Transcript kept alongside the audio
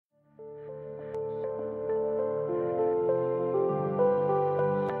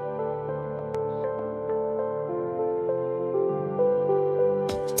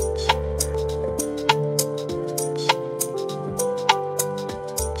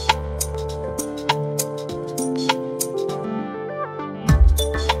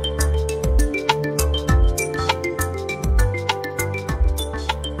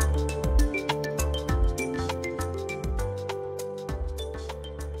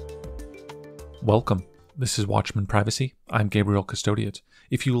Welcome. This is Watchman Privacy. I'm Gabriel Custodiet.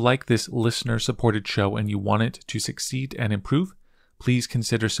 If you like this listener-supported show and you want it to succeed and improve, please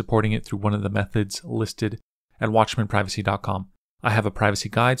consider supporting it through one of the methods listed at watchmanprivacy.com. I have a privacy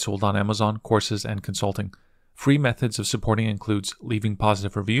guide sold on Amazon, courses, and consulting. Free methods of supporting includes leaving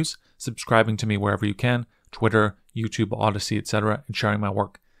positive reviews, subscribing to me wherever you can, Twitter, YouTube, Odyssey, etc., and sharing my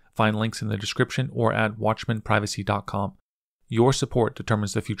work. Find links in the description or at watchmanprivacy.com. Your support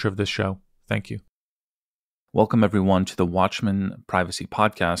determines the future of this show. Thank you. Welcome, everyone, to the Watchman Privacy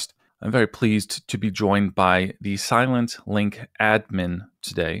Podcast. I'm very pleased to be joined by the Silent Link admin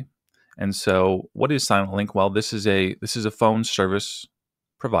today. And so what is Silent Link? Well, this is a phone service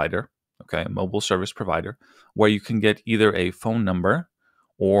provider, a mobile service provider, where you can get either a phone number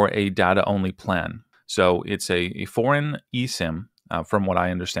or a data-only plan. So it's a foreign eSIM, from what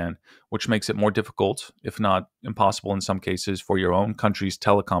I understand, which makes it more difficult, if not impossible in some cases, for your own country's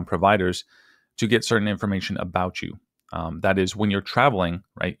telecom providers to get certain information about you. That is, when you're traveling,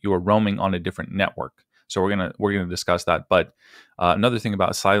 right, you are roaming on a different network. So we're gonna discuss that. But another thing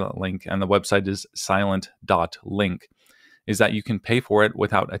about Silent Link, and the website is silent.link, is that you can pay for it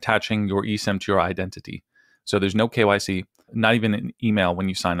without attaching your eSIM to your identity. So there's no KYC, not even an email when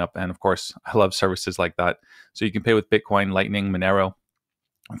you sign up. And of course, I love services like that. So you can pay with Bitcoin, Lightning, Monero.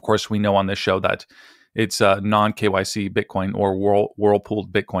 Of course, we know on this show that it's non-KYC Bitcoin or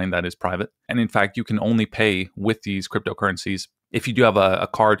whirlpooled Bitcoin that is private. And in fact, you can only pay with these cryptocurrencies. If you do have a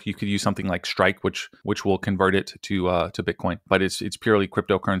card, you could use something like Strike, which will convert it to Bitcoin. But it's purely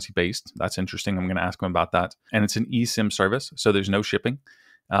cryptocurrency based. That's interesting. I'm going to ask him about that. And it's an eSIM service, so there's no shipping.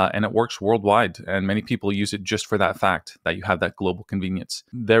 And it works worldwide. And many people use it just for that fact that you have that global convenience.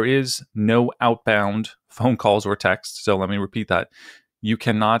 There is no outbound phone calls or texts. So let me repeat that. You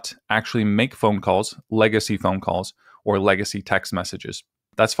cannot actually make phone calls, legacy phone calls, or legacy text messages.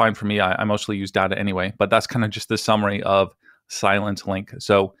 That's fine for me. I mostly use data anyway, but that's kind of just the summary of Silent Link.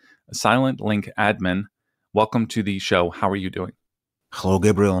 So Silent Link admin, welcome to the show. How are you doing? Hello,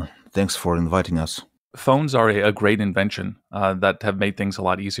 Gabriel. Thanks for inviting us. Phones are a great invention that have made things a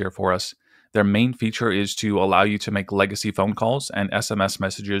lot easier for us. Their main feature is to allow you to make legacy phone calls and SMS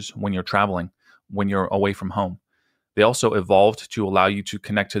messages when you're traveling, when you're away from home. They also evolved to allow you to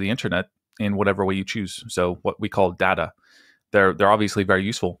connect to the internet in whatever way you choose. So what we call data. They're obviously very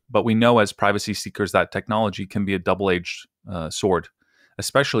useful, but we know as privacy seekers that technology can be a double-edged sword,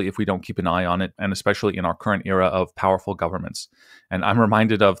 especially if we don't keep an eye on it, and especially in our current era of powerful governments. And I'm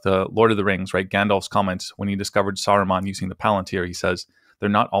reminded of the Lord of the Rings, right? Gandalf's comments when he discovered Saruman using the Palantir. He says, they're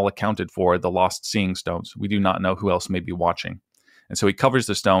not all accounted for, the lost seeing stones. We do not know who else may be watching. And so he covers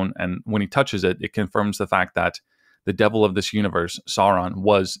the stone, and when he touches it, it confirms the fact that the devil of this universe, Sauron,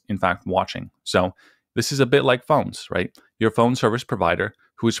 was in fact watching. So this is a bit like phones, right? Your phone service provider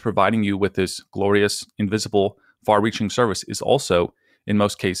who is providing you with this glorious, invisible, far-reaching service is also, in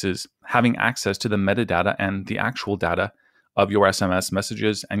most cases, having access to the metadata and the actual data of your SMS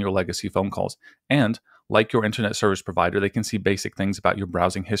messages and your legacy phone calls. And like your internet service provider, they can see basic things about your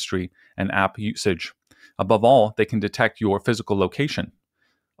browsing history and app usage. Above all, they can detect your physical location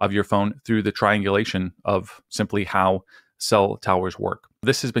of your phone through the triangulation of simply how cell towers work.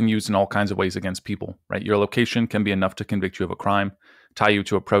 This has been used in all kinds of ways against people, right? Your location can be enough to convict you of a crime, tie you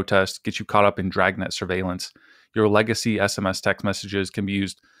to a protest, get you caught up in dragnet surveillance. Your legacy SMS text messages can be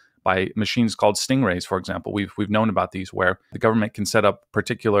used by machines called stingrays, for example. We've known about these where the government can set up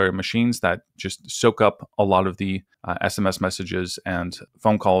particular machines that just soak up a lot of the SMS messages and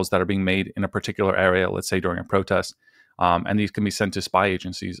phone calls that are being made in a particular area, let's say during a protest. And these can be sent to spy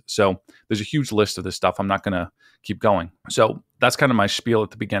agencies. So there's a huge list of this stuff. I'm not going to keep going. So that's kind of my spiel at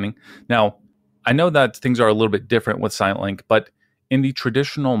the beginning. Now, I know that things are a little bit different with Silent Link, but in the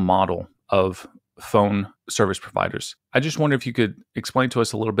traditional model of phone service providers, I just wonder if you could explain to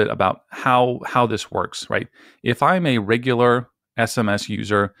us a little bit about how this works, right? If I'm a regular SMS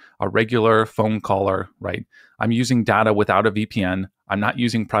user, a regular phone caller, right? I'm using data without a VPN. I'm not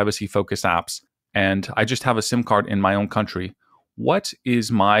using privacy-focused apps, and I just have a SIM card in my own country. What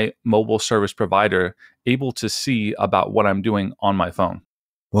is my mobile service provider able to see about what I'm doing on my phone?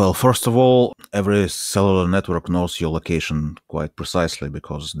 Well, first of all, every cellular network knows your location quite precisely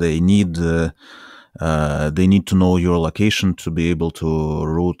because they need to know your location to be able to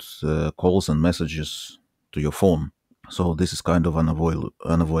route calls and messages to your phone. So this is kind of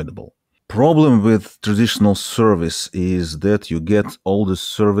unavoidable. Problem with traditional service is that you get all the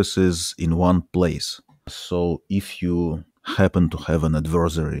services in one place. So if you happen to have an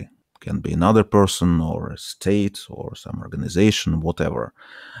adversary, can be another person or a state or some organization, whatever,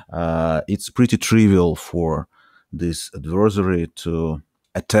 it's pretty trivial for this adversary to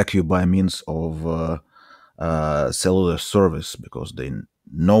attack you by means of cellular service, because they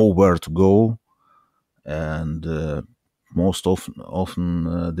know where to go, and most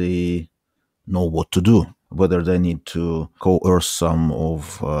often they know what to do, whether they need to coerce some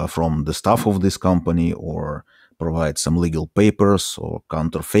of from the staff of this company, or provide some legal papers, or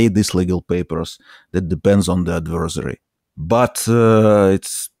counterfeit these legal papers. That depends on the adversary. But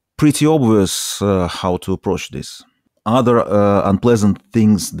it's pretty obvious how to approach this. Other unpleasant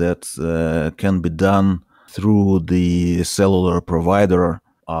things that can be done through the cellular provider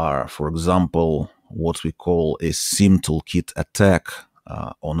are, for example, what we call a SIM toolkit attack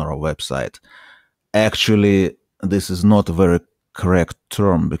on our website. Actually, this is not a very correct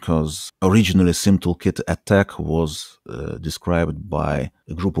term, because originally SIM toolkit attack was described by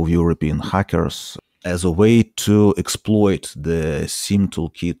a group of European hackers as a way to exploit the SIM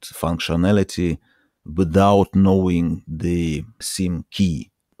toolkit functionality without knowing the SIM key.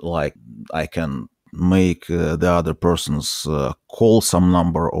 Like, I can make the other person's call some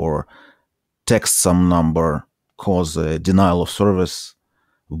number or text some number cause a denial of service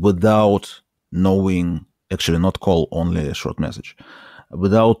without knowing, actually not call, only a short message,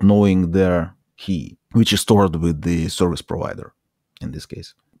 without knowing their key, which is stored with the service provider in this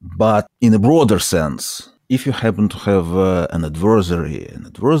case. But in a broader sense, if you happen to have an adversary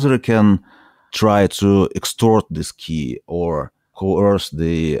can try to extort this key or coerce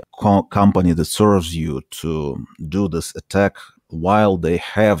the company that serves you to do this attack while they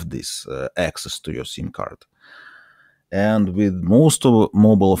have this access to your SIM card. And with most of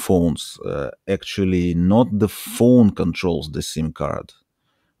mobile phones, actually not the phone controls the SIM card,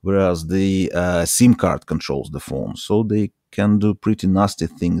 whereas the SIM card controls the phone. So they can do pretty nasty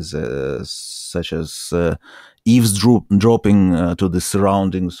things, such as eavesdropping to the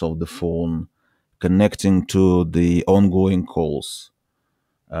surroundings of the phone, connecting to the ongoing calls,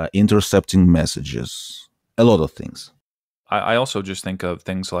 intercepting messages, a lot of things. I also just think of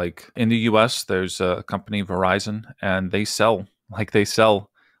things like in the US, there's a company, Verizon, and they sell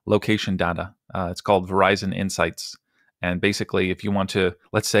location data. It's called Verizon Insights. And basically, if you want to,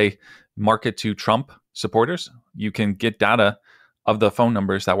 let's say, market to Trump supporters, you can get data of the phone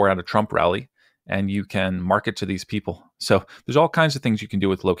numbers that were at a Trump rally, and you can market to these people. So there's all kinds of things you can do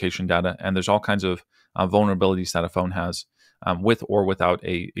with location data, and there's all kinds of vulnerabilities that a phone has. With or without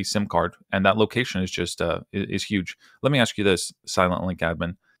a SIM card, and that location is just is huge. Let me ask you this, Silent Link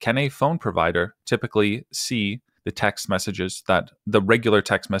admin: can a phone provider typically see the text messages, that the regular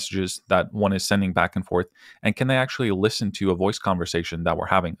text messages that one is sending back and forth, and can they actually listen to a voice conversation that we're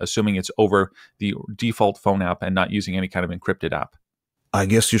having, assuming it's over the default phone app and not using any kind of encrypted app? I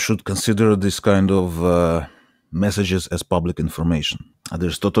guess you should consider this kind of messages as public information.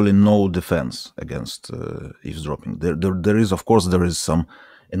 There's totally no defense against eavesdropping. There is, of course, there is some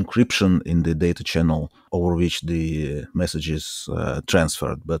encryption in the data channel over which the message is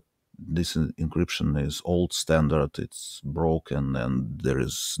transferred, but this encryption is old standard, it's broken, and there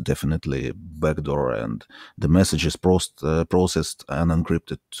is definitely backdoor, and the message is processed and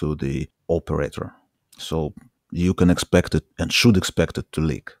encrypted to the operator. So you can expect it and should expect it to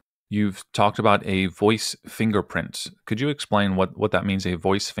leak. You've talked about a voice fingerprint. Could you explain what that means, a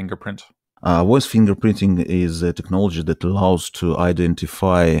voice fingerprint? Voice fingerprinting is a technology that allows to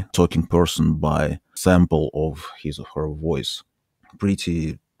identify a talking person by sample of his or her voice.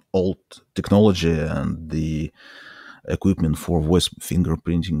 Pretty old technology, and the equipment for voice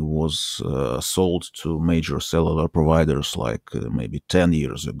fingerprinting was sold to major cellular providers like maybe 10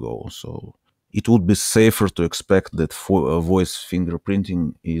 years ago. So it would be safer to expect that voice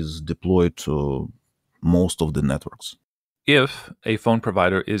fingerprinting is deployed to most of the networks. If a phone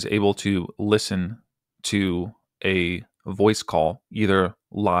provider is able to listen to a voice call, either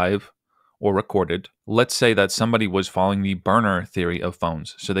live or recorded, let's say that somebody was following the burner theory of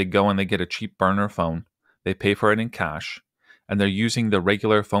phones. So they go and they get a cheap burner phone, they pay for it in cash, and they're using the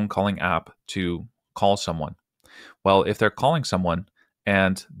regular phone calling app to call someone. Well, if they're calling someone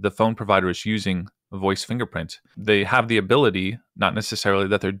and the phone provider is using a voice fingerprint, they have the ability, not necessarily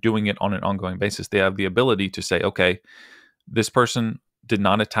that they're doing it on an ongoing basis, they have the ability to say, okay, this person did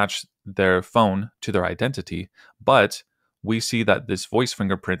not attach their phone to their identity, but we see that this voice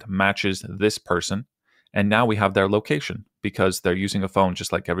fingerprint matches this person, and now we have their location because they're using a phone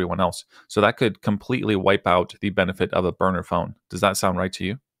just like everyone else. So that could completely wipe out the benefit of a burner phone. Does that sound right to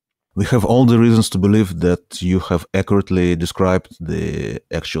you? We have all the reasons to believe that you have accurately described the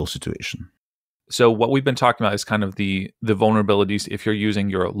actual situation. So what we've been talking about is kind of the vulnerabilities if you're using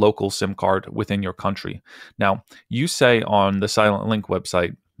your local SIM card within your country. Now, you say on the Silent Link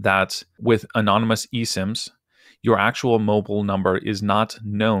website that with anonymous eSIMs, your actual mobile number is not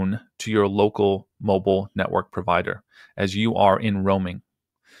known to your local mobile network provider, as you are in roaming.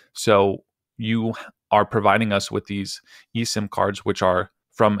 So you are providing us with these eSIM cards, which are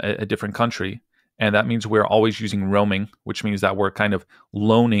from a different country. And that means we're always using roaming, which means that we're kind of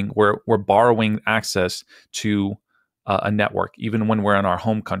loaning, we're borrowing access to a network, even when we're in our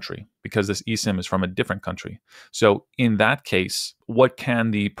home country, because this eSIM is from a different country. So in that case, what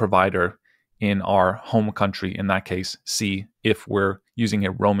can the provider in our home country, in that case, see if we're using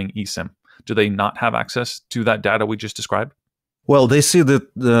a roaming eSIM? Do they not have access to that data we just described? Well, they see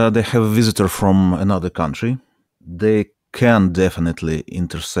that they have a visitor from another country. They can definitely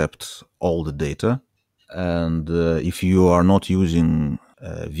intercept all the data. And if you are not using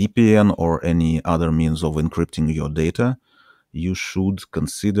VPN or any other means of encrypting your data, you should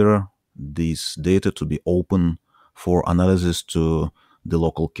consider this data to be open for analysis to the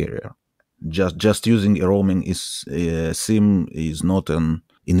local carrier. Just using a roaming SIM is not an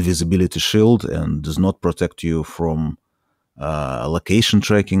invisibility shield and does not protect you from location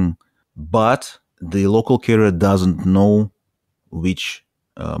tracking, but the local carrier doesn't know which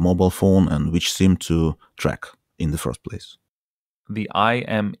mobile phone and which SIM to track in the first place. The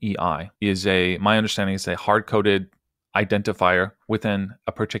IMEI is my understanding is a hard-coded identifier within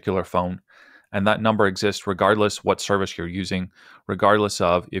a particular phone. And that number exists regardless what service you're using, regardless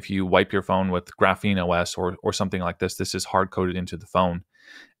of if you wipe your phone with Graphene OS or something like this. This is hard-coded into the phone.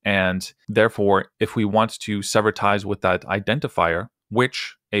 And therefore, if we want to sever ties with that identifier,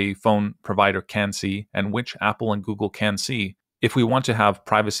 which a phone provider can see and which Apple and Google can see, if we want to have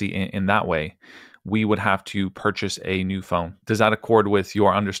privacy in that way, we would have to purchase a new phone. Does that accord with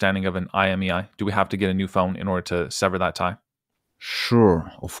your understanding of an IMEI? Do we have to get a new phone in order to sever that tie?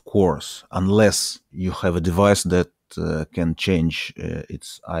 Sure, of course, unless you have a device that can change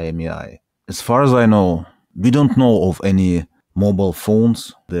its IMEI. As far as I know, we don't know of any mobile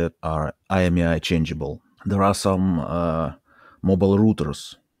phones that are IMEI changeable. There are some mobile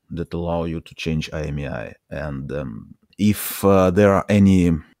routers that allow you to change IMEI. And if there are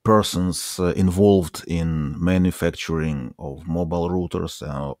any persons involved in manufacturing of mobile routers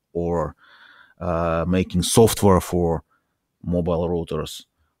or making software for mobile routers,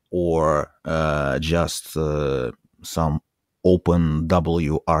 or just some open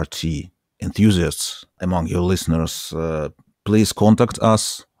WRT enthusiasts among your listeners, please contact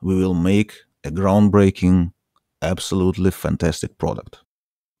us. We will make a groundbreaking, absolutely fantastic product.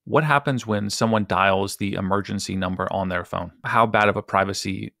 What happens when someone dials the emergency number on their phone? How bad of a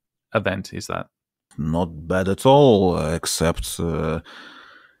privacy event is that? Not bad at all, except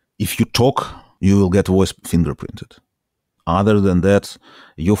if you talk, you will get voice fingerprinted. Other than that,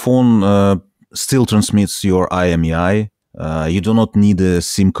 your phone still transmits your IMEI. You do not need a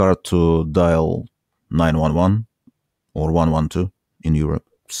SIM card to dial 911 or 112 in Europe.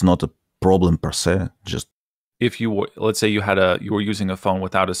 It's not a problem per se. Just if you were, let's say you were using a phone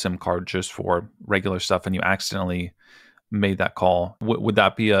without a SIM card just for regular stuff, and you accidentally made that call, would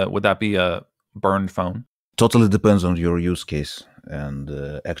that be a burned phone? Totally depends on your use case, and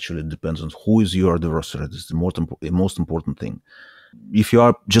actually depends on who is your adversary. This is the most important thing. If you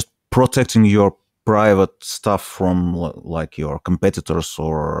are just protecting your private stuff from like your competitors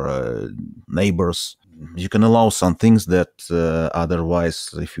or neighbors, you can allow some things that otherwise,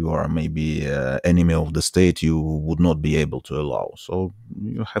 if you are maybe enemy of the state, you would not be able to allow. So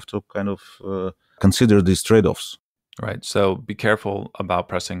you have to kind of consider these trade-offs. Right. So be careful about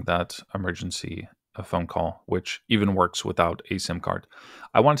pressing that emergency phone call, which even works without a SIM card.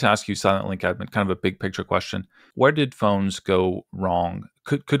 I wanted to ask you, Silent Link admin, kind of a big picture question. Where did phones go wrong?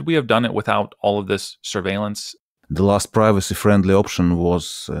 Could we have done it without all of this surveillance? The last privacy-friendly option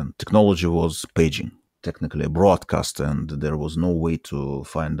was technology was paging, technically a broadcast, and there was no way to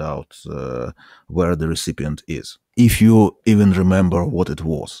find out where the recipient is, if you even remember what it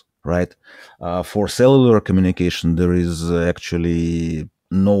was, right? For cellular communication, there is actually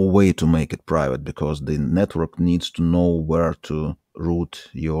no way to make it private because the network needs to know where to route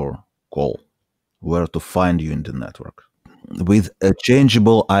your call, where to find you in the network. With a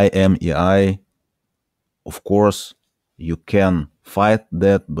changeable IMEI, of course, you can fight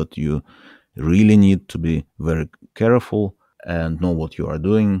that, but you really need to be very careful and know what you are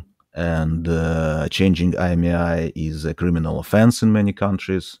doing. And changing IMEI is a criminal offense in many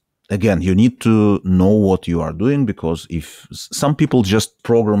countries. Again, you need to know what you are doing, because if some people just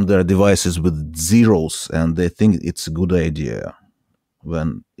program their devices with zeros and they think it's a good idea,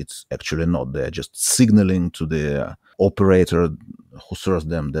 when it's actually not. They're just signaling to the operator who serves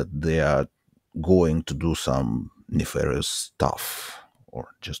them that they are going to do some nefarious stuff or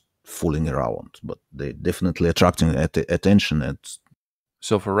just fooling around, but they definitely attracting attention. And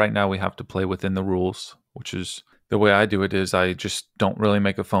So for right now, we have to play within the rules, which is the way I do it is I just don't really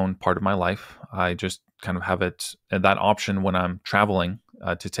make a phone part of my life. I just kind of have it that option when I'm traveling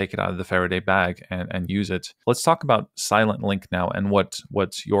to take it out of the Faraday bag and use it. Let's talk about Silent Link now and what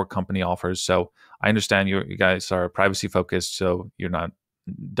your company offers. So I understand you guys are privacy focused, so you're not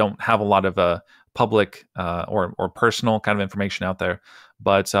don't have a lot of public or personal kind of information out there.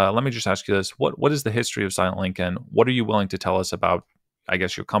 But let me just ask you this: what is the history of Silent Link, and what are you willing to tell us about, I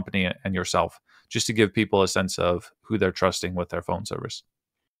guess, your company and yourself, just to give people a sense of who they're trusting with their phone service?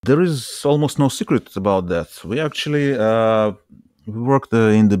 there is almost no secret about that. We actually we worked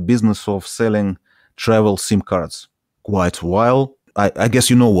in the business of selling travel SIM cards quite a while. I guess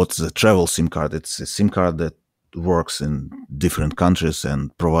you know what's a travel SIM card. It's a SIM card that works in different countries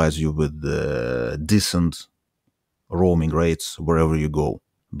and provides you with decent roaming rates wherever you go.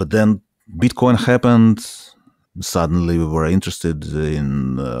 But then Bitcoin happened. Suddenly we were interested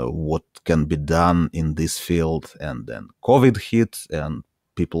in what can be done in this field, and then COVID hit and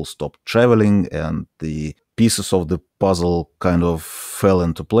people stopped traveling and the pieces of the puzzle kind of fell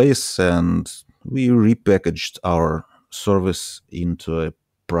into place, and we repackaged our service into a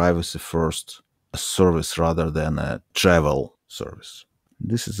privacy first service rather than a travel service.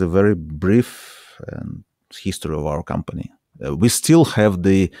 This is a very brief history of our company. We still have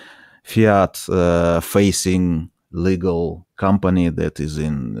the fiat facing legal company that is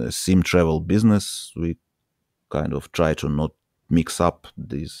in SIM travel business. We kind of try to not mix up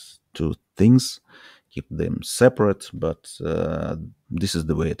these two things, keep them separate, but this is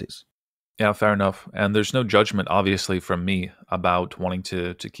the way it is. Yeah, fair enough. And there's no judgment, obviously, from me about wanting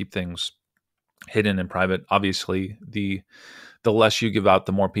to keep things hidden and private. Obviously, the less you give out,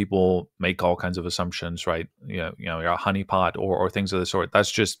 the more people make all kinds of assumptions, right? You're a honeypot or things of the sort.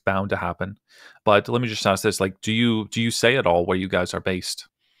 That's just bound to happen. But let me just ask this: like, do you say at all where you guys are based?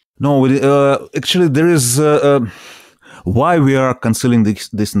 No, actually, there is why we are concealing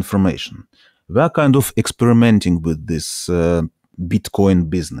this information. We are kind of experimenting with this Bitcoin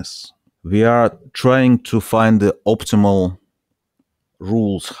business. We are trying to find the optimal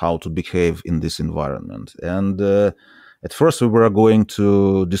rules how to behave in this environment. And at first we were going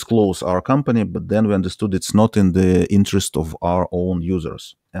to disclose our company, but then we understood it's not in the interest of our own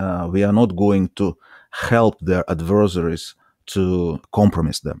users. We are not going to help their adversaries to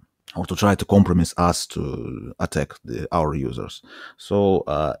compromise them or to try to compromise us to attack our users. So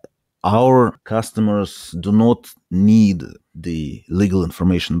our customers do not need the legal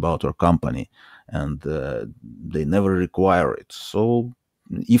information about our company, and they never require it. So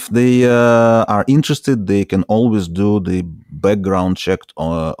if they are interested, they can always do the background check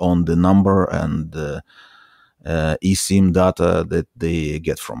on the number and eSIM data that they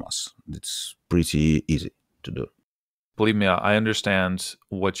get from us. It's pretty easy to do. Believe me, I understand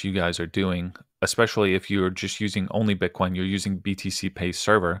what you guys are doing, especially if you're just using only Bitcoin, you're using BTC Pay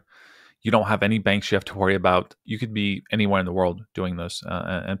server. You don't have any banks you have to worry about. You could be anywhere in the world doing this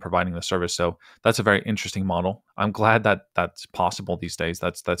and providing the service. So that's a very interesting model. I'm glad that that's possible these days.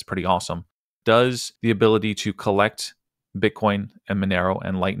 That's pretty awesome. Does the ability to collect Bitcoin and Monero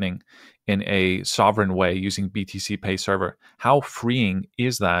and Lightning in a sovereign way using BTC Pay server, how freeing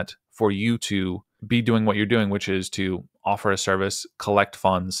is that for you to be doing what you're doing, which is to offer a service, collect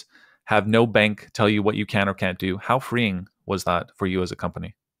funds, have no bank tell you what you can or can't do? How freeing was that for you as a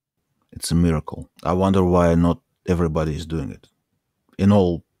company? It's a miracle. I wonder why not everybody is doing it in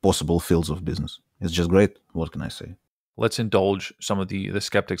all possible fields of business. It's just great. What can I say? Let's indulge some of the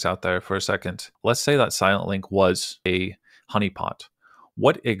skeptics out there for a second. Let's say that Silent Link was a honeypot.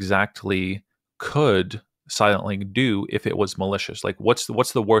 What exactly could Silent Link do if it was malicious? Like, what's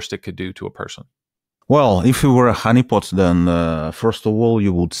the worst it could do to a person? Well, if you were a honeypot, then first of all,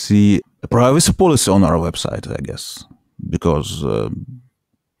 you would see a privacy policy on our website, I guess, because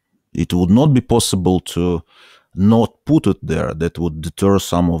it would not be possible to not put it there. That would deter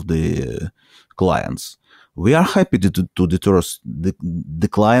some of the clients. We are happy to deter the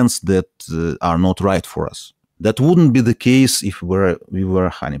clients that are not right for us. That wouldn't be the case if we were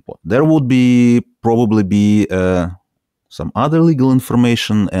a honeypot. There would probably be some other legal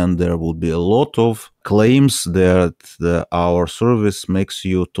information, and there would be a lot of claims that our service makes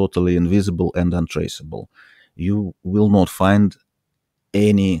you totally invisible and untraceable. You will not find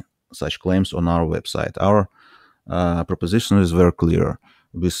any such claims on our website. Our proposition is very clear.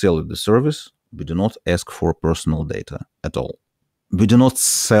 We sell you the service. We do not ask for personal data at all. We do not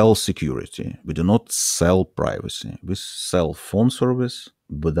sell security. We do not sell privacy. We sell phone service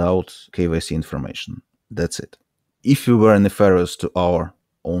without KYC information. That's it. If you were nefarious to our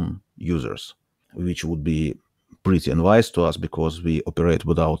own users, which would be pretty unwise to us because we operate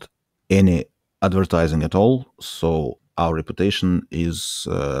without any advertising at all. So our reputation is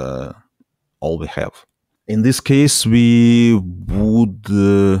all we have. In this case, we would,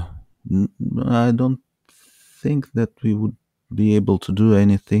 I don't think that we would be able to do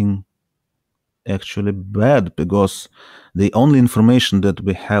anything actually bad, because the only information that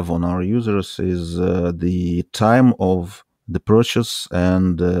we have on our users is the time of the purchase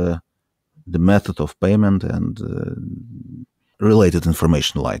and the method of payment and related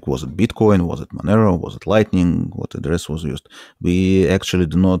information, like was it Bitcoin, was it Monero, was it Lightning, what address was used. We actually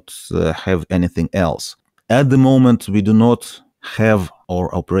do not have anything else. At the moment, we do not have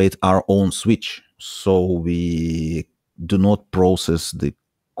or operate our own switch, so we do not process the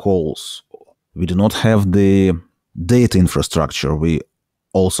calls. We do not have the data infrastructure. We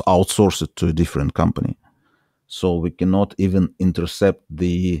also outsource it to a different company. So we cannot even intercept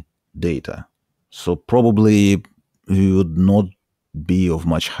the data. So probably we would not be of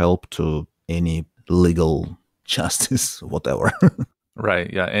much help to any legal justice, whatever.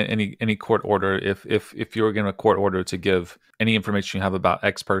 Right. Yeah. Any court order, if you were given a court order to give any information you have about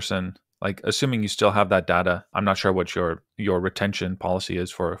X person, like assuming you still have that data, I'm not sure what your retention policy is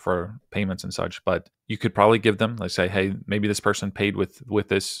for payments and such, but you could probably give them, like say, hey, maybe this person paid with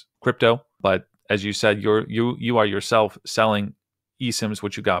this crypto, but as you said, you are yourself selling eSIMs,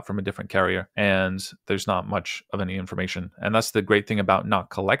 which you got from a different carrier, and there's not much of any information. And that's the great thing about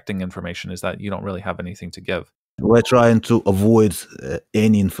not collecting information, is that you don't really have anything to give. We're trying to avoid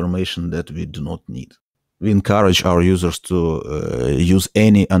any information that we do not need. We encourage our users to use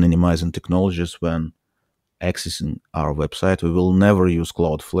any anonymizing technologies when accessing our website. We will never use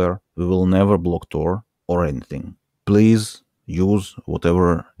Cloudflare. We will never block Tor or anything. Please use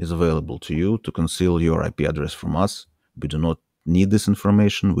whatever is available to you to conceal your IP address from us. We do not need this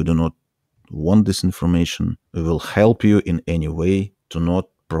information. We do not want this information. We will help you in any way to not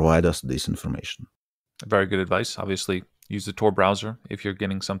provide us this information. Very good advice. Obviously, use the Tor browser if you're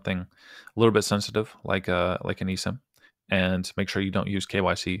getting something a little bit sensitive, like an eSIM, and make sure you don't use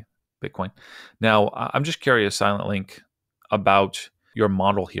KYC Bitcoin. Now, I'm just curious, Silent Link, about your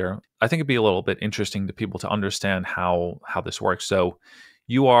model here. I think it'd be a little bit interesting to people to understand how this works. So,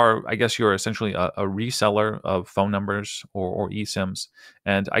 I guess you're essentially a reseller of phone numbers or eSIMs.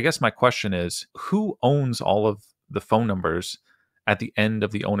 And I guess my question is, who owns all of the phone numbers at the end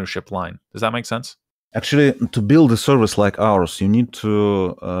of the ownership line? Does that make sense? Actually, to build a service like ours, you need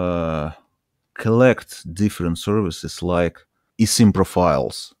to collect different services like eSIM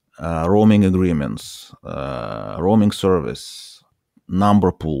profiles, roaming agreements, roaming service,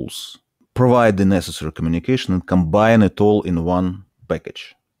 number pools, provide the necessary communication and combine it all in one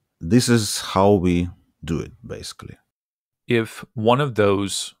package. This is how we do it, basically. If one of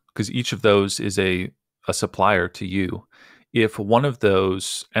those, because each of those is a supplier to you, if one of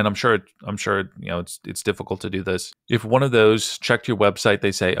those, and I'm sure it's difficult to do this. If one of those checked your website,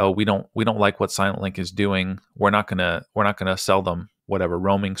 they say, "Oh, we don't like what Silent Link is doing. We're not gonna sell them whatever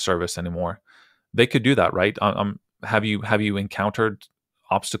roaming service anymore." They could do that, right? Have you encountered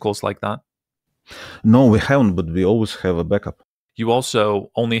obstacles like that? No, we haven't, but we always have a backup. You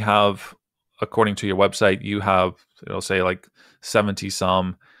also only have, according to your website, you have, it'll say like 70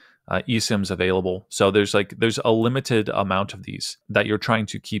 some eSIMs available. So there's a limited amount of these that you're trying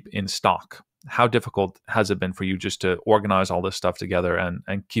to keep in stock. How difficult has it been for you just to organize all this stuff together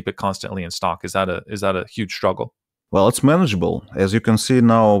and keep it constantly in stock? Is that a huge struggle? Well, it's manageable. As you can see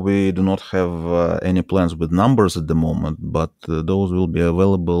now, we do not have any plans with numbers at the moment, but those will be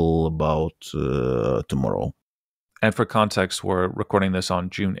available about tomorrow. And for context, we're recording this on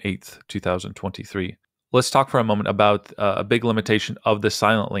June 8th, 2023. Let's talk for a moment about a big limitation of the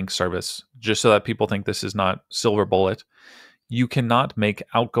Silent Link service, just so that people think this is not silver bullet. You cannot make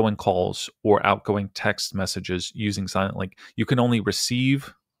outgoing calls or outgoing text messages using Silent Link. You can only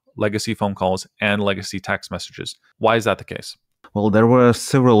receive legacy phone calls and legacy text messages. Why is that the case? Well, there were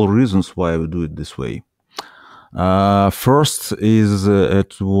several reasons why we do it this way. First is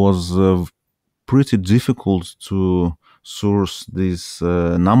it was pretty difficult to source these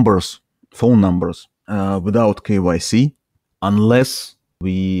phone numbers, without KYC, unless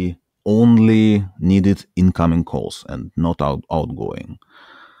we only needed incoming calls and not outgoing.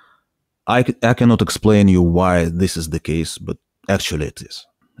 I cannot explain you why this is the case, but actually it is.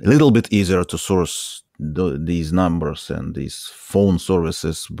 A little bit easier to source these numbers and these phone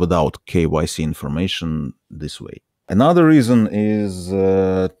services without KYC information this way. Another reason is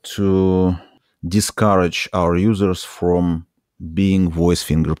to discourage our users from being voice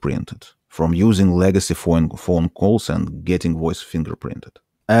fingerprinted, from using legacy phone calls and getting voice fingerprinted.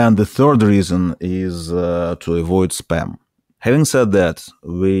 And the third reason is to avoid spam. Having said that,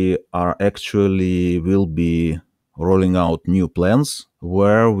 we are actually will be rolling out new plans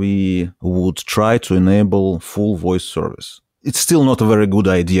where we would try to enable full voice service. It's still not a very good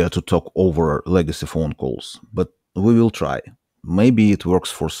idea to talk over legacy phone calls, but we will try. Maybe it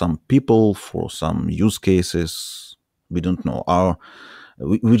works for some people, for some use cases. We don't know.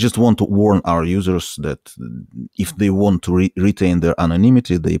 We just want to warn our users that if they want to retain their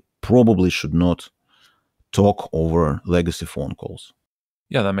anonymity, they probably should not talk over legacy phone calls.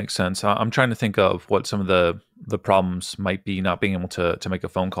 Yeah, that makes sense. I'm trying to think of what some of the problems might be not being able to make a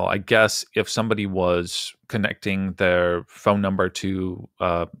phone call. I guess if somebody was connecting their phone number to,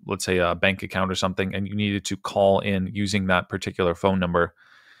 let's say, a bank account or something, and you needed to call in using that particular phone number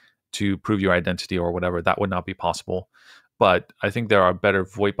to prove your identity or whatever, that would not be possible. But I think there are better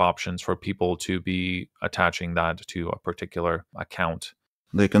VoIP options for people to be attaching that to a particular account.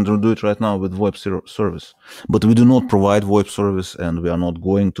 They can do it right now with VoIP service. But we do not provide VoIP service, and we are not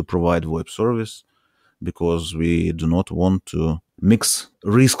going to provide VoIP service because we do not want to mix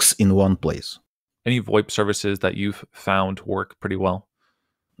risks in one place. Any VoIP services that you've found work pretty well?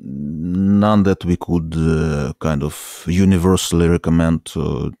 None that we could kind of universally recommend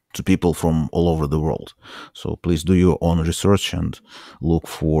to people from all over the world. So please do your own research and look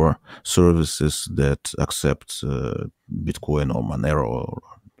for services that accept Bitcoin or Monero or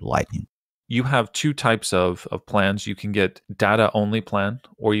Lightning. You have two types of plans. You can get data only plan,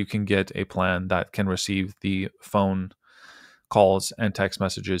 or you can get a plan that can receive the phone calls and text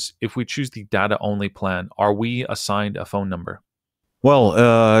messages. If we choose the data only plan, are we assigned a phone number?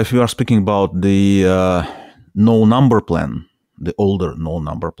 Well, if you are speaking about the no number plan, the older no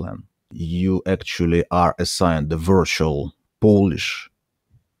number plan, you actually are assigned the virtual Polish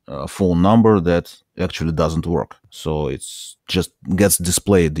phone number that actually doesn't work. So it's just gets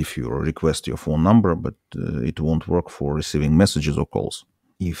displayed if you request your phone number, but it won't work for receiving messages or calls.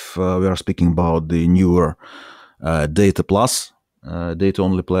 If we are speaking about the newer Data Plus, data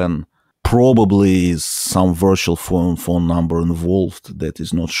only plan, probably is some virtual phone number involved that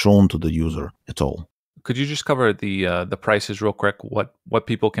is not shown to the user at all. Could you just cover the prices real quick? What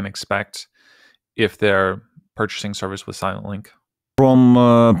people can expect if they're purchasing service with SilentLink?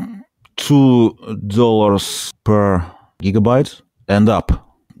 From $2 per gigabyte and up.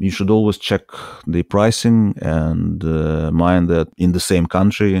 You should always check the pricing and mind that in the same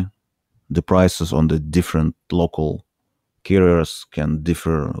country, the prices on the different local carriers can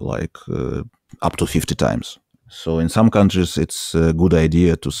differ like up to 50 times. So in some countries, it's a good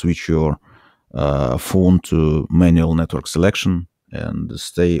idea to switch your phone to manual network selection and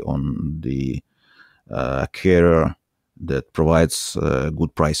stay on the carrier that provides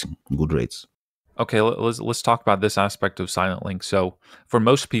good pricing, good rates. Okay, let's talk about this aspect of SilentLink. So for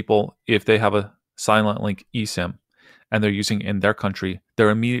most people, if they have a SilentLink eSIM and they're using it in their country,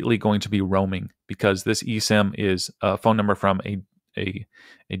 they're immediately going to be roaming because this eSIM is a phone number from a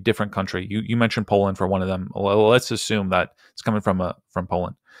different country. You mentioned Poland for one of them. Well, let's assume that it's coming from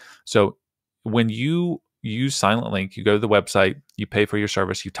Poland. So when you use SilentLink, you go to the website, you pay for your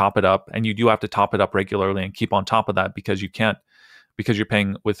service, you top it up, and you do have to top it up regularly and keep on top of that because you're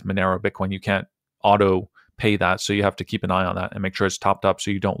paying with Monero Bitcoin, you can't auto pay that. So you have to keep an eye on that and make sure it's topped up so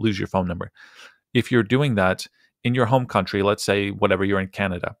you don't lose your phone number. If you're doing that in your home country, let's say whatever, you're in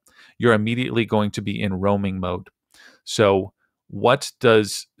Canada, you're immediately going to be in roaming mode. So what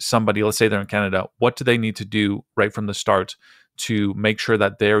does somebody, let's say they're in Canada, what do they need to do right from the start to make sure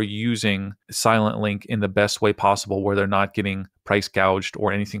that they're using SilentLink in the best way possible where they're not getting price gouged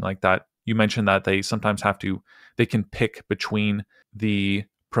or anything like that? You mentioned that they sometimes they can pick between the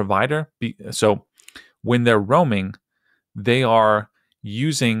provider. So when they're roaming, they are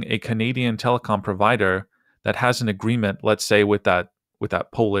using a Canadian telecom provider that has an agreement, let's say with that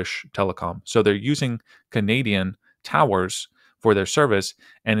Polish telecom. So they're using Canadian towers for their service,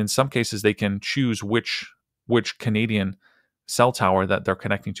 and in some cases they can choose which Canadian cell tower that they're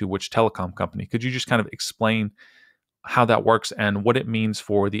connecting to, which telecom company. Could you just kind of explain how that works and what it means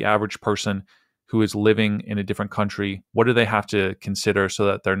for the average person who is living in a different country? What do they have to consider so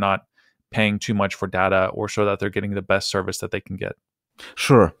that they're not paying too much for data or so that they're getting the best service that they can get?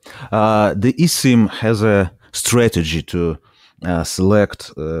 Sure. The eSIM has a strategy to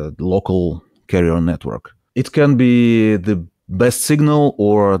select the local carrier network. It can be the best signal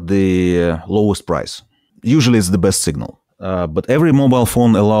or the lowest price. Usually it's the best signal. But every mobile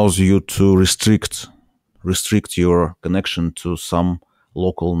phone allows you to restrict your connection to some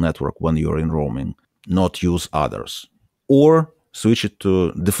local network when you're in roaming, not use others. Or switch it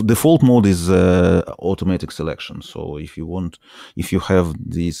to default mode is automatic selection. So if you have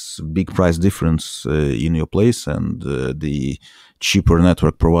this big price difference in your place, and the cheaper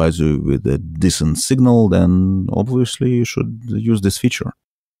network provides you with a decent signal, then obviously you should use this feature.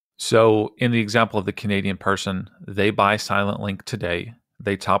 So in the example of the Canadian person, they buy SilentLink today.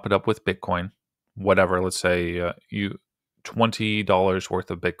 They top it up with Bitcoin, whatever. Let's say you $20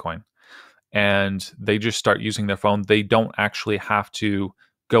 worth of Bitcoin, and they just start using their phone. They don't actually have to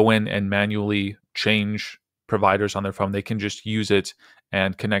go in and manually change providers on their phone. They can just use it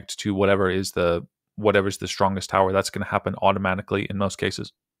and connect to whatever's the strongest tower. That's going to happen automatically in most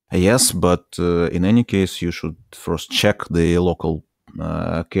cases. Yes, but in any case, you should first check the local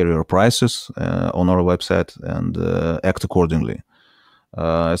carrier prices on our website and act accordingly.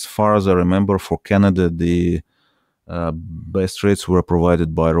 As far as I remember, for Canada, the best rates were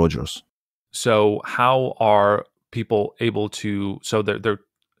provided by Rogers. So how are people able to? So they're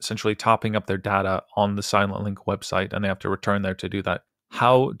essentially topping up their data on the SilentLink website, and they have to return there to do that.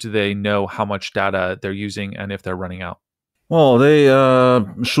 How do they know how much data they're using and if they're running out? Well, they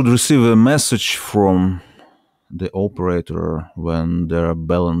should receive a message from the operator when their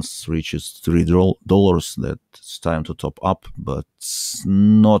balance reaches $3 that it's time to top up, but it's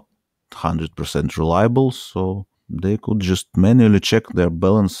not 100% reliable, so they could just manually check their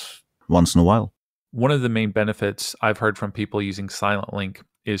balance once in a while. One of the main benefits I've heard from people using SilentLink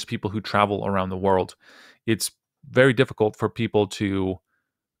is people who travel around the world. It's very difficult for people to,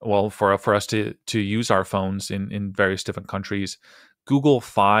 well, for us to use our phones in various different countries. Google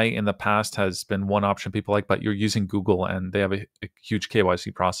Fi in the past has been one option people like, but you're using Google and they have a huge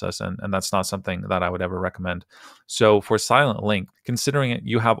KYC process, and that's not something that I would ever recommend. So for SilentLink, considering it,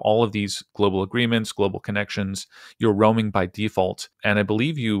 you have all of these global agreements, global connections, you're roaming by default, and I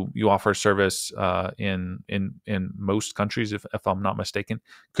believe you offer service in most countries, if I'm not mistaken.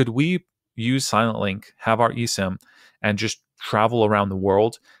 Could we use SilentLink, have our eSIM, and just travel around the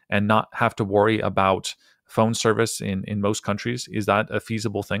world and not have to worry about phone service in most countries? Is that a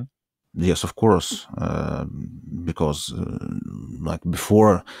feasible thing? Yes, of course, because like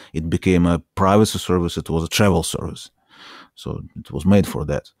before it became a privacy service, it was a travel service. So it was made for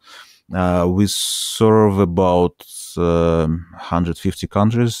that. We serve about 150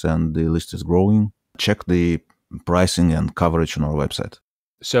 countries, and the list is growing. Check the pricing and coverage on our website.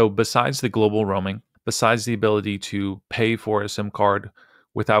 So besides the global roaming, besides the ability to pay for a SIM card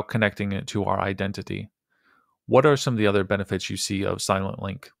without connecting it to our identity, what are some of the other benefits you see of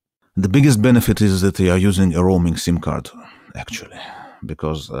SilentLink? The biggest benefit is that they are using a roaming SIM card, actually,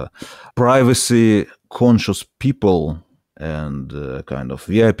 because privacy conscious people and kind of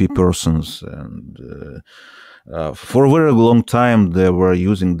VIP persons, and for a very long time they were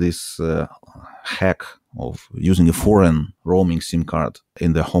using this hack of using a foreign roaming SIM card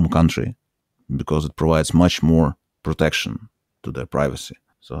in their home country because it provides much more protection to their privacy.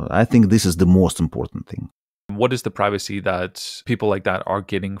 So I think this is the most important thing. What is the privacy that people like that are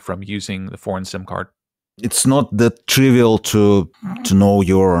getting from using the foreign SIM card? It's not that trivial to know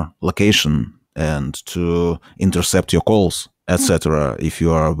your location and to intercept your calls, etc. if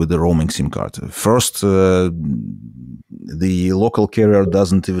you are with the roaming SIM card. First, the local carrier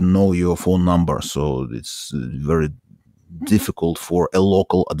doesn't even know your phone number, so it's very difficult for a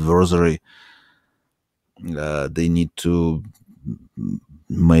local adversary. They need to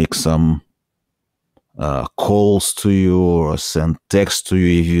make some calls to you or send text to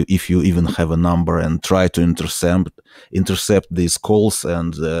you if you even have a number, and try to intercept these calls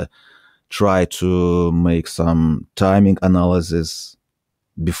and try to make some timing analysis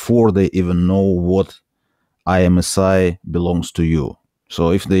before they even know what IMSI belongs to you.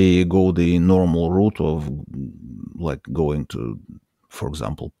 So if they go the normal route of like going to, for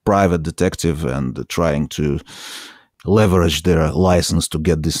example, private detective and trying to leverage their license to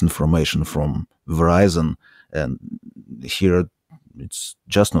get this information from Verizon, and here it's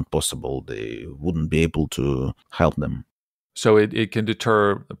just not possible. They wouldn't be able to help them. So it can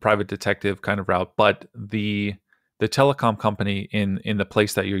deter a private detective kind of route, but the telecom company in the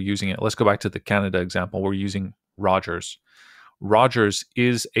place that you're using it, let's go back to the Canada example, we're using Rogers. Rogers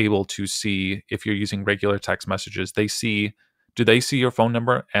is able to see if you're using regular text messages. Do they see your phone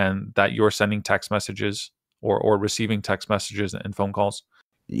number and that you're sending text messages or receiving text messages and phone calls?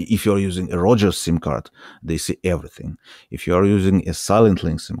 If you're using a Rogers SIM card, they see everything. If you're using a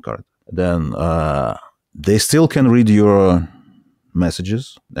SilentLink SIM card, then they still can read your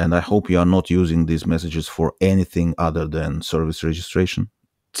messages. And I hope you are not using these messages for anything other than service registration.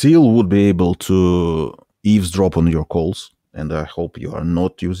 Still would be able to eavesdrop on your calls. And I hope you are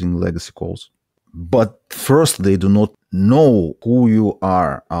not using legacy calls. But first, they do not know who you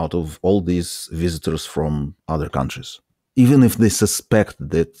are out of all these visitors from other countries. Even if they suspect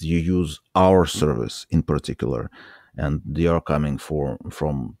that you use our service in particular, and they are coming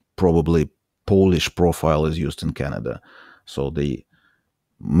from probably Polish profile is used in Canada. So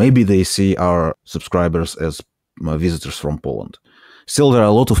maybe they see our subscribers as visitors from Poland. Still, there are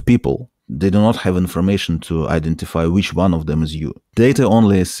a lot of people. They do not have information to identify which one of them is you. Data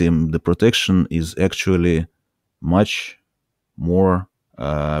only SIM, the protection is actually much more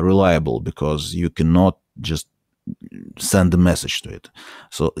reliable because you cannot just send a message to it.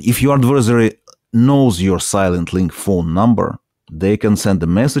 So if your adversary knows your silent link phone number, they can send a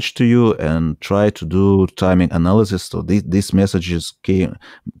message to you and try to do timing analysis. So these messages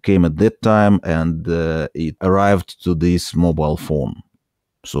came at that time, and it arrived to this mobile phone.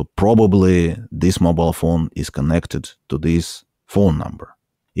 So probably this mobile phone is connected to this phone number.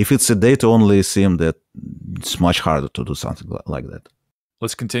 If it's a data-only SIM, that it's much harder to do something like that.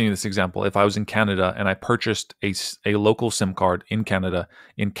 Let's continue this example. If I was in Canada and I purchased a local SIM card in Canada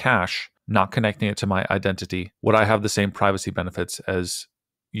in cash, not connecting it to my identity, would I have the same privacy benefits as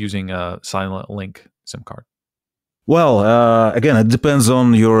using a silent link SIM card? Well, again, it depends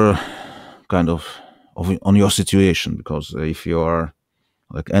on your on your situation, because if you are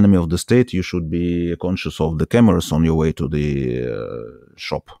like enemy of the state, you should be conscious of the cameras on your way to the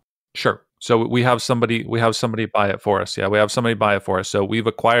shop. Sure. So we have somebody buy it for us. Yeah, we have somebody buy it for us. So we've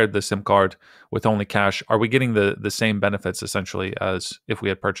acquired the SIM card with only cash. Are we getting the same benefits essentially as if we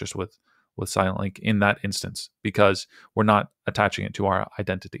had purchased with Silent Link in that instance, because we're not attaching it to our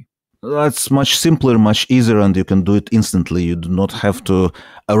identity? That's much simpler, much easier, and you can do it instantly. You do not have to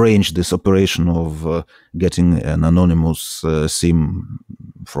arrange this operation of getting an anonymous SIM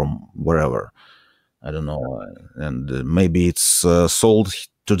from wherever. I don't know, and maybe it's sold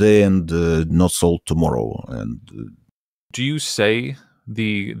today and not sold tomorrow. And do you say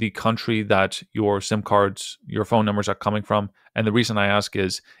the country that your SIM cards, your phone numbers are coming from? And the reason I ask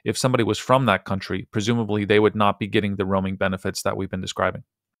is, if somebody was from that country, presumably they would not be getting the roaming benefits that we've been describing.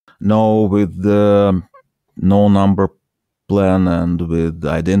 No, with the no number plan and with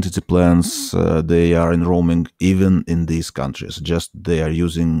identity plans, they are in roaming even in these countries. Just they are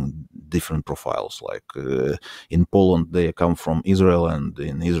using different profiles. Like in Poland, they come from Israel, and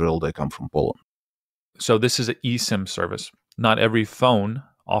in Israel, they come from Poland. So this is an eSIM service. Not every phone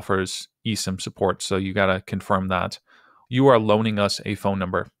offers eSIM support, so you got to confirm that. You are loaning us a phone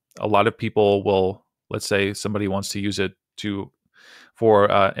number. A lot of people will, let's say somebody wants to use it for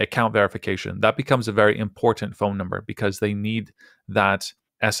account verification. That becomes a very important phone number because they need that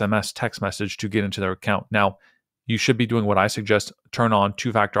SMS text message to get into their account. Now, you should be doing what I suggest: turn on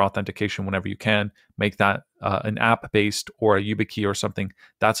two-factor authentication whenever you can. Make that an app-based or a YubiKey or something.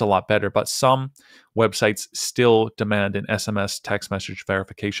 That's a lot better. But some websites still demand an SMS text message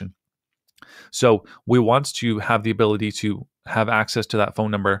verification. So we want to have the ability to have access to that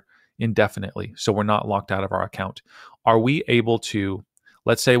phone number indefinitely, so we're not locked out of our account. Are we able to,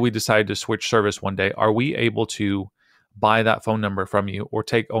 let's say we decide to switch service one day, are we able to buy that phone number from you or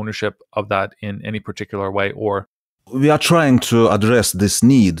take ownership of that in any particular way? Or we are trying to address this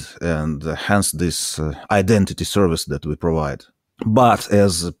need and hence this identity service that we provide. But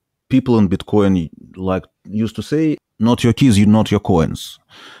as people in Bitcoin like used to say, not your keys, not your coins.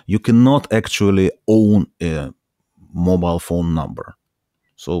 You cannot actually own a mobile phone number.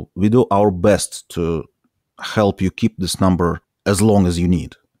 So we do our best to help you keep this number as long as you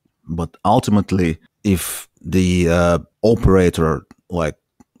need. But ultimately, if the operator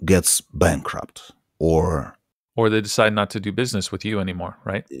gets bankrupt or they decide not to do business with you anymore,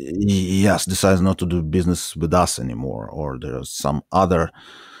 right? Yes, decides not to do business with us anymore, or there's some other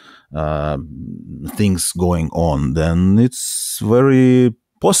things going on, then it's very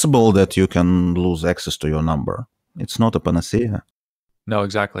possible that you can lose access to your number. It's not a panacea. No,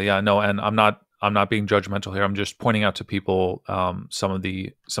 exactly. Yeah, no, and I'm not being judgmental here. I'm just pointing out to people some of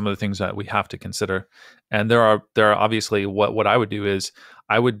the things that we have to consider. And there are obviously what I would do is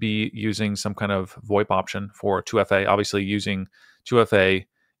I would be using some kind of VoIP option for 2FA. Obviously, using 2FA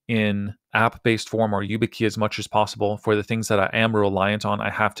in app-based form or YubiKey as much as possible. For the things that I am reliant on, I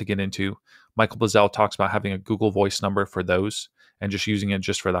have to get into. Michael Blazel talks about having a Google Voice number for those and just using it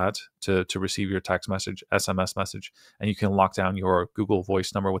just for that to receive your text message, SMS message, and you can lock down your Google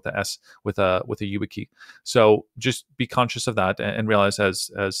Voice number with with a YubiKey. So just be conscious of that and realize,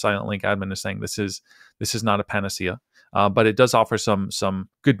 as Silent Link admin is saying, this is not a panacea, but it does offer some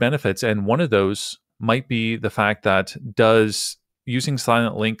good benefits, and one of those might be the fact that does using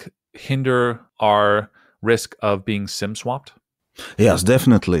Silent Link hinder our risk of being SIM swapped? Yes,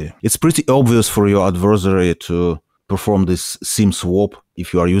 definitely. It's pretty obvious for your adversary to perform this SIM swap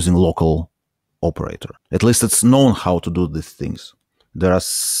if you are using local operator. At least it's known how to do these things. There are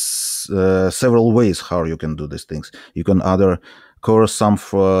several ways how you can do these things. You can either coerce some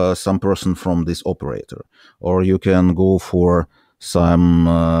person from this operator, or you can go for some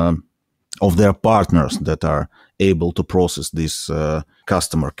of their partners that are able to process this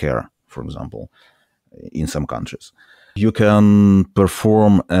customer care, for example, in some countries. You can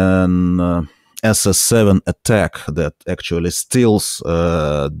perform an SS7 attack that actually steals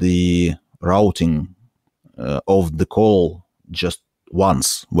the routing of the call just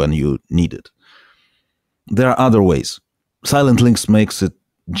once when you need it. There are other ways. Silent links makes it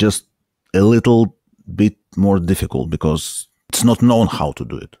just a little bit more difficult because it's not known how to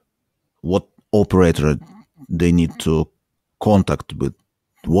do it. What operator they need to contact with,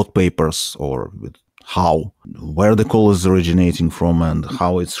 what papers, or with how, where the call is originating from, and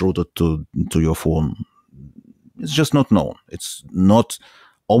how it's routed to your phone. It's just not known. It's not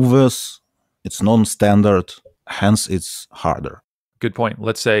obvious. It's non-standard. Hence, it's harder. Good point.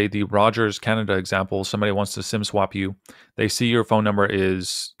 Let's say the Rogers Canada example, somebody wants to SIM swap you. They see your phone number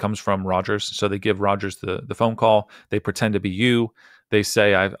comes from Rogers. So they give Rogers the phone call. They pretend to be you. They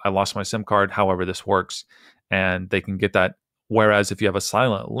say, I lost my SIM card, however this works. And they can get that. Whereas if you have a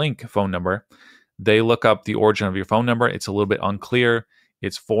silent link phone number, they look up the origin of your phone number. It's a little bit unclear.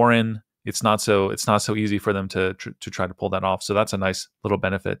 It's foreign. It's not so easy for them to try to pull that off. So that's a nice little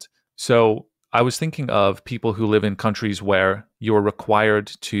benefit. So I was thinking of people who live in countries where you're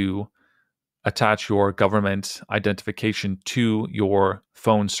required to attach your government identification to your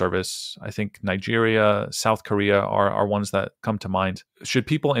phone service. I think Nigeria, South Korea are ones that come to mind. Should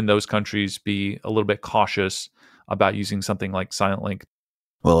people in those countries be a little bit cautious about using something like Silent Link?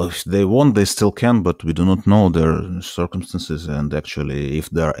 Well, if they want, they still can, but we do not know their circumstances and actually if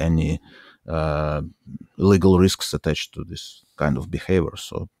there are any legal risks attached to this kind of behavior.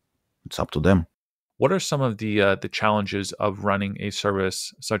 So it's up to them. What are some of the challenges of running a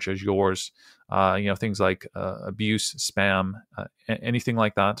service such as yours? Things like abuse, spam, anything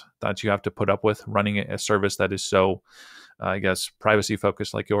like that you have to put up with running a service that is so, I guess, privacy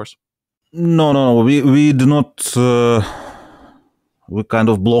focused like yours? No. We do not. We kind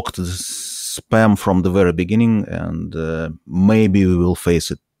of blocked the spam from the very beginning, and maybe we will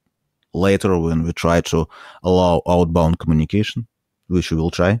face it later when we try to allow outbound communication, which we will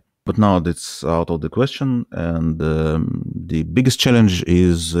try. But now that's out of the question, and the biggest challenge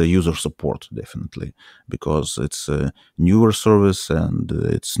is user support, definitely, because it's a newer service and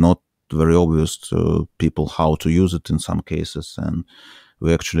it's not very obvious to people how to use it in some cases, and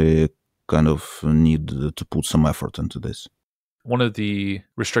we actually kind of need to put some effort into this. One of the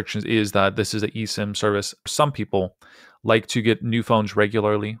restrictions is that this is an eSIM service. Some people like to get new phones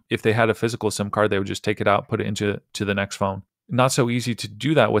regularly. If they had a physical SIM card, they would just take it out, put it into the next phone. Not so easy to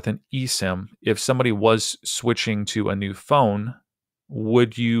do that with an eSIM. If somebody was switching to a new phone,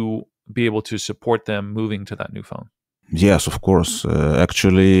 would you be able to support them moving to that new phone? Yes, of course.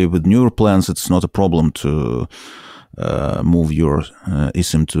 Actually, with newer plans, it's not a problem to move your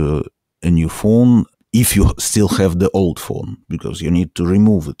eSIM to a new phone if you still have the old phone, because you need to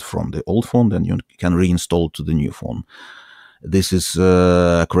remove it from the old phone, then you can reinstall it to the new phone. This is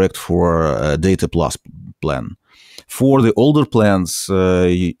correct for a Data Plus plan. For the older plans,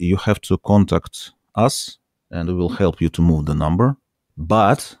 you have to contact us and we will help you to move the number.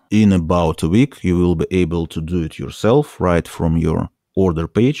 But in about a week, you will be able to do it yourself right from your order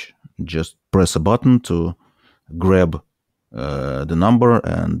page. Just press a button to grab the number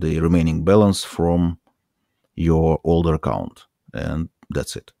and the remaining balance from your older account. And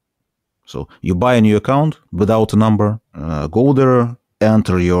that's it. So you buy a new account without a number, go there,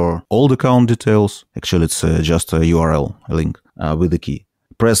 enter your old account details. Actually, it's just a URL, a link with the key.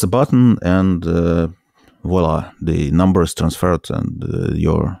 Press the button and voila, the number is transferred and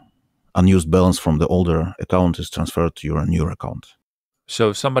your unused balance from the older account is transferred to your newer account.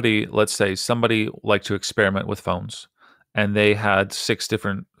 So let's say somebody liked to experiment with phones and they had 6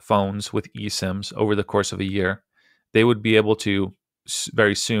 different phones with eSIMs over the course of a year. They would be able to,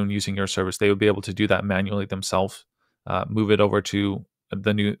 very soon using your service, they would be able to do that manually themselves, move it over to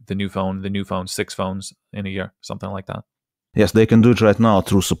the new phone, 6 phones in a year, something like that. Yes, they can do it right now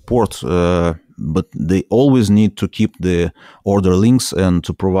through support, but they always need to keep the order links and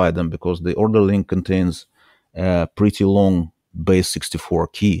to provide them, because the order link contains a pretty long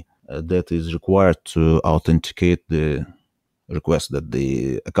base64 key that is required to authenticate the request that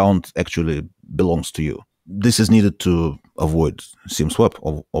the account actually belongs to you. This is needed to avoid SIM swap,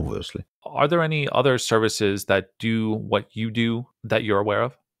 obviously. Are there any other services that do what you do that you're aware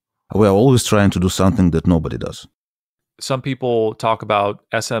of? We are always trying to do something that nobody does. Some people talk about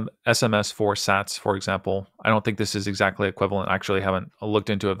SMS for SATs, for example. I don't think this is exactly equivalent. I actually haven't looked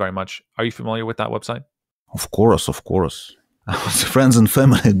into it very much. Are you familiar with that website? Of course, of course. Friends and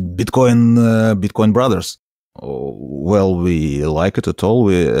family, Bitcoin brothers. Oh, well, we like it at all.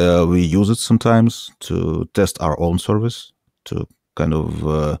 We use it sometimes to test our own service, to kind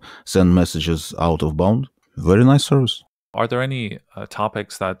of send messages out of bound. Very nice service. Are there any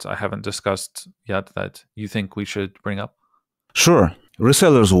topics that I haven't discussed yet that you think we should bring up? Sure.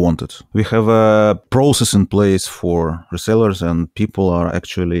 Resellers want it. We have a process in place for resellers, and people are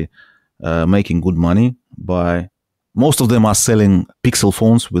actually making good money by. Most of them are selling Pixel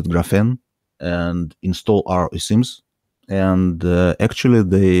phones with graphene and install our eSIMs. And actually,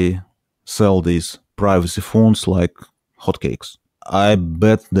 they sell these privacy phones like hotcakes. I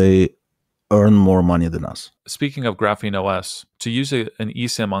bet they earn more money than us. Speaking of Graphene OS, to use an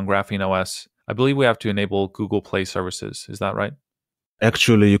eSIM on Graphene OS, I believe we have to enable Google Play services. Is that right?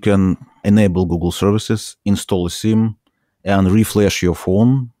 Actually, you can enable Google services, install a SIM, and reflash your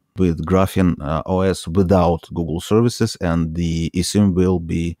phone with Graphene OS without Google services, and the eSIM will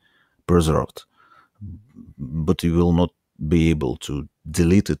be preserved. But you will not be able to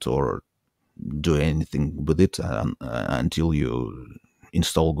delete it or do anything with it until you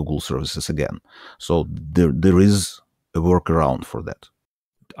install Google services again. So there is a workaround for that.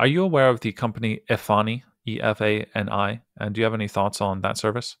 Are you aware of the company Efani, EFANI? And do you have any thoughts on that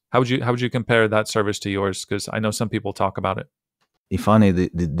service? How would you compare that service to yours? Because I know some people talk about it. Ifani,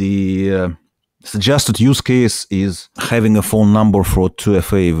 the suggested use case is having a phone number for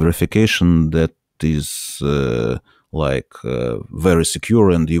 2FA verification that is very secure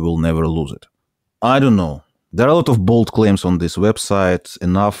and you will never lose it. I don't know. There are a lot of bold claims on this website,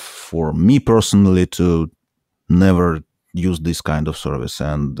 enough for me personally to never use this kind of service.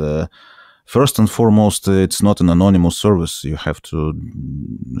 And first and foremost, it's not an anonymous service. You have to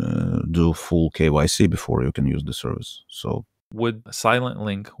do full KYC before you can use the service. So, would Silent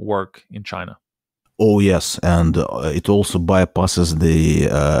Link work in China? Oh yes, and it also bypasses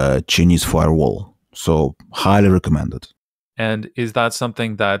the Chinese firewall. So highly recommended. And is that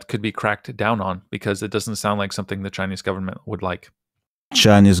something that could be cracked down on? Because it doesn't sound like something the Chinese government would like.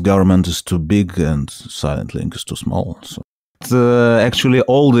 Chinese government is too big and Silent Link is too small. So actually,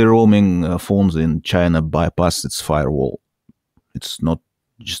 all the roaming phones in China bypass its firewall. It's not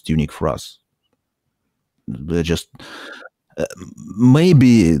just unique for us. They're just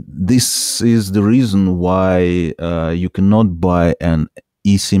maybe this is the reason why you cannot buy an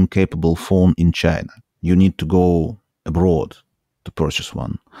eSIM capable phone in China. You need to go abroad to purchase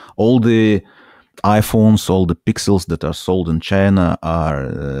one. All the iPhones, all the Pixels that are sold in China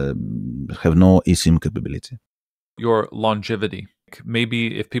have no eSIM capability. Your longevity.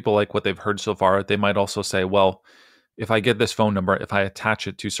 Maybe if people like what they've heard so far, they might also say, well, if I get this phone number, if I attach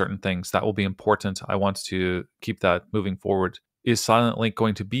it to certain things, that will be important. I want to keep that moving forward. Is Silent Link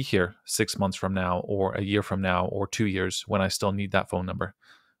going to be here 6 months from now, or a year from now, or 2 years when I still need that phone number?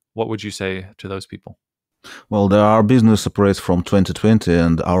 What would you say to those people? Well, our business operates from 2020,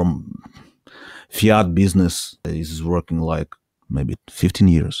 and our fiat business is working like maybe 15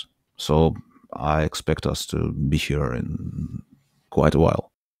 years. So I expect us to be here in quite a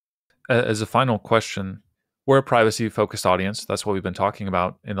while. As a final question, we're a privacy-focused audience. That's what we've been talking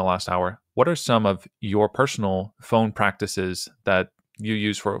about in the last hour. What are some of your personal phone practices that you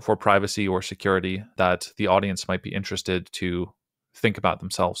use for privacy or security that the audience might be interested to think about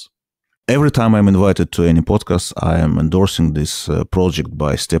themselves? Every time I'm invited to any podcast, I am endorsing this project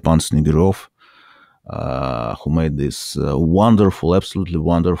by Stepan Snigirov, who made this wonderful, absolutely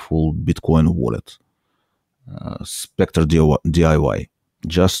wonderful Bitcoin wallet, Spectre DIY.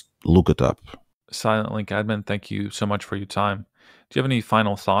 Just look it up. Silent Link admin, thank you so much for your time. Do you have any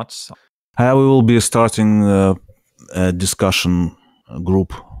final thoughts? We will be starting a discussion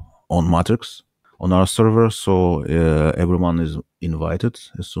group on Matrix on our server, so everyone is invited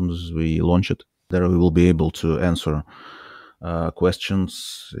as soon as we launch it. There we will be able to answer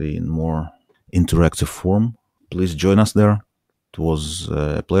questions in more interactive form. Please join us there. It was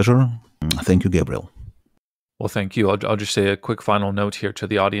a pleasure. Thank you, Gabriel. Well, thank you. I'll just say a quick final note here to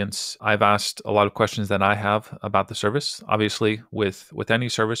the audience. I've asked a lot of questions that I have about the service. Obviously, with any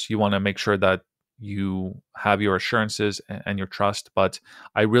service, you want to make sure that you have your assurances and your trust. But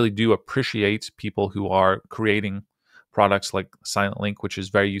I really do appreciate people who are creating products like Silent Link, which is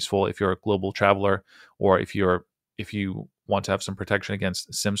very useful if you're a global traveler or if you want to have some protection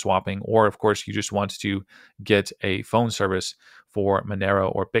against SIM swapping, or of course, you just want to get a phone service for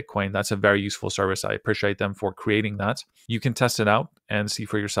Monero or Bitcoin, that's a very useful service. I appreciate them for creating that. You can test it out and see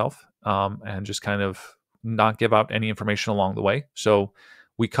for yourself, and just kind of not give out any information along the way. So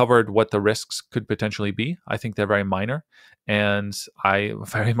we covered what the risks could potentially be. I think they're very minor, and I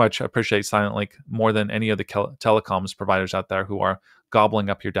very much appreciate SilentLink more than any of the telecoms providers out there who are gobbling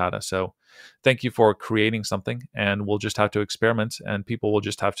up your data. So thank you for creating something, and we'll just have to experiment, and people will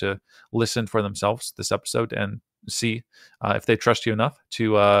just have to listen for themselves this episode and see if they trust you enough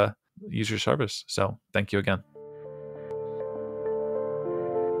to use your service. So thank you again.